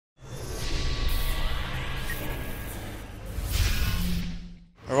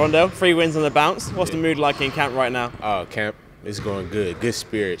Rohndell, 3 wins on the bounce. What's the mood like in camp right now? Oh, camp is going good. Good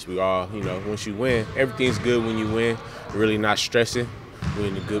spirits. We all, once you win, everything's good when you win. We're really not stressing. We're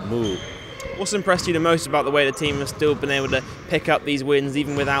in a good mood. What's impressed you the most about the way the team has still been able to pick up these wins,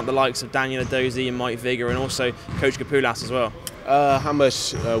 even without the likes of Daniel Adozie and Mike Vigor, and also Coach Kapulas as well? How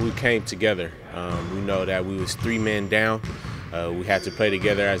much we came together. We know that we was 3 men down. We had to play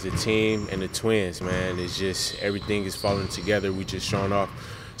together as a team, and the twins, man, it's just everything is falling together. We just showing off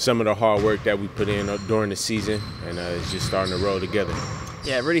some of the hard work that we put in during the season, and it's just starting to roll together.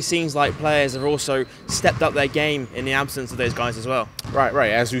 Yeah, it really seems like players have also stepped up their game in the absence of those guys as well. Right,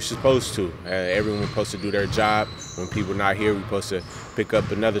 as we're supposed to. Everyone's supposed to do their job. When people are not here, we're supposed to pick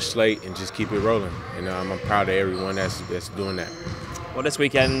up another slate and just keep it rolling. And I'm proud of everyone that's doing that. Well, this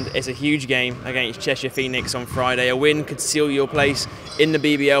weekend it's a huge game against Cheshire Phenix on Friday. A win could seal your place in the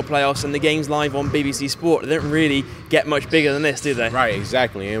BBL playoffs, and the game's live on BBC Sport. They don't really get much bigger than this, do they? Right,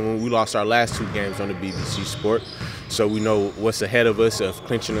 exactly. And when we lost our last 2 games on the BBC Sport, so we know what's ahead of us of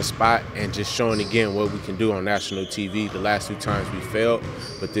clinching a spot and just showing again what we can do on national TV. The last 2 times we failed,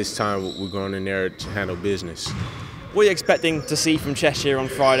 but this time we're going in there to handle business. What are you expecting to see from Cheshire on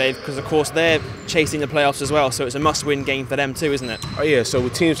Friday? Because, of course, they're chasing the playoffs as well, so it's a must-win game for them too, isn't it? Oh, yeah. So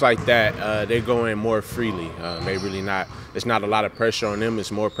with teams like that, they're going more freely. There's not a lot of pressure on them.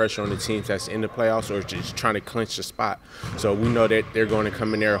 It's more pressure on the teams that's in the playoffs or just trying to clinch the spot. So we know that they're going to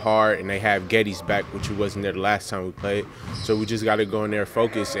come in there hard, and they have Getty's back, which he wasn't there the last time we played. So we just got to go in there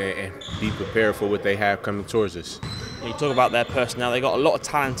focused and be prepared for what they have coming towards us. You talk about their personnel, they've got a lot of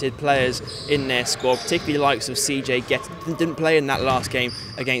talented players in their squad, particularly the likes of CJ Getty. Didn't play in that last game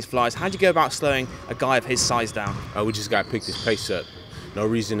against Flyers. How do you go about slowing a guy of his size down? We just got to pick his pace up. No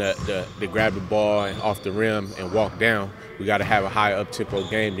reason to grab the ball off the rim and walk down. We got to have a high up-tempo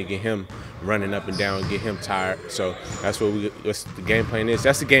game to get him running up and down and get him tired. So that's what the game plan is.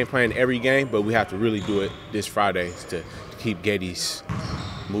 That's the game plan every game, but we have to really do it this Friday to keep Getty's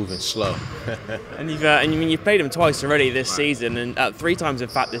moving slow. And you've played them twice already this season, and 3 times in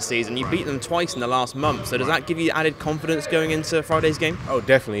fact this season. You beat them twice in the last month. So does that give you added confidence going into Friday's game? Oh,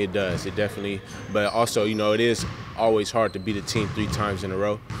 definitely it does. It definitely. But also, it is always hard to beat a team 3 times in a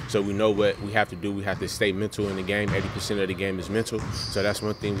row. So we know what we have to do. We have to stay mental in the game. 80% of the game is mental. So that's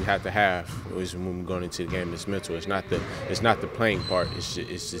one thing we have to have is when we're going into the game. It's mental. It's not the playing part. It's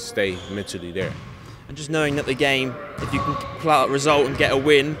to stay mentally there. And just knowing that the game, if you can pull out a result and get a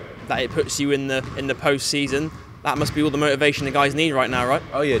win, that it puts you in the postseason, that must be all the motivation the guys need right now, right?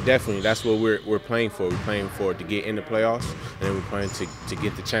 Oh yeah, definitely. That's what we're playing for. We're playing for to get in the playoffs, and then we're playing to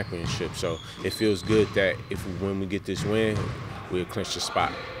get the championship. So it feels good that when we get this win, we'll clinch the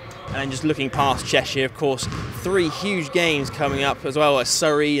spot. And just looking past Cheshire, of course, 3 huge games coming up as well as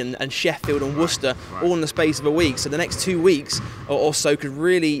Surrey and Sheffield and Worcester, all in the space of a week. So the next 2 weeks or so could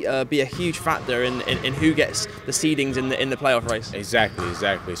really be a huge factor in who gets the seedings in the playoff race.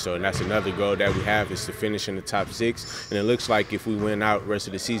 Exactly. So that's another goal that we have is to finish in the top 6. And it looks like if we win out the rest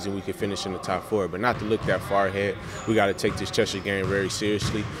of the season, we can finish in the top 4. But not to look that far ahead. We got to take this Cheshire game very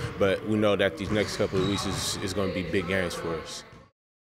seriously. But we know that these next couple of weeks is going to be big games for us.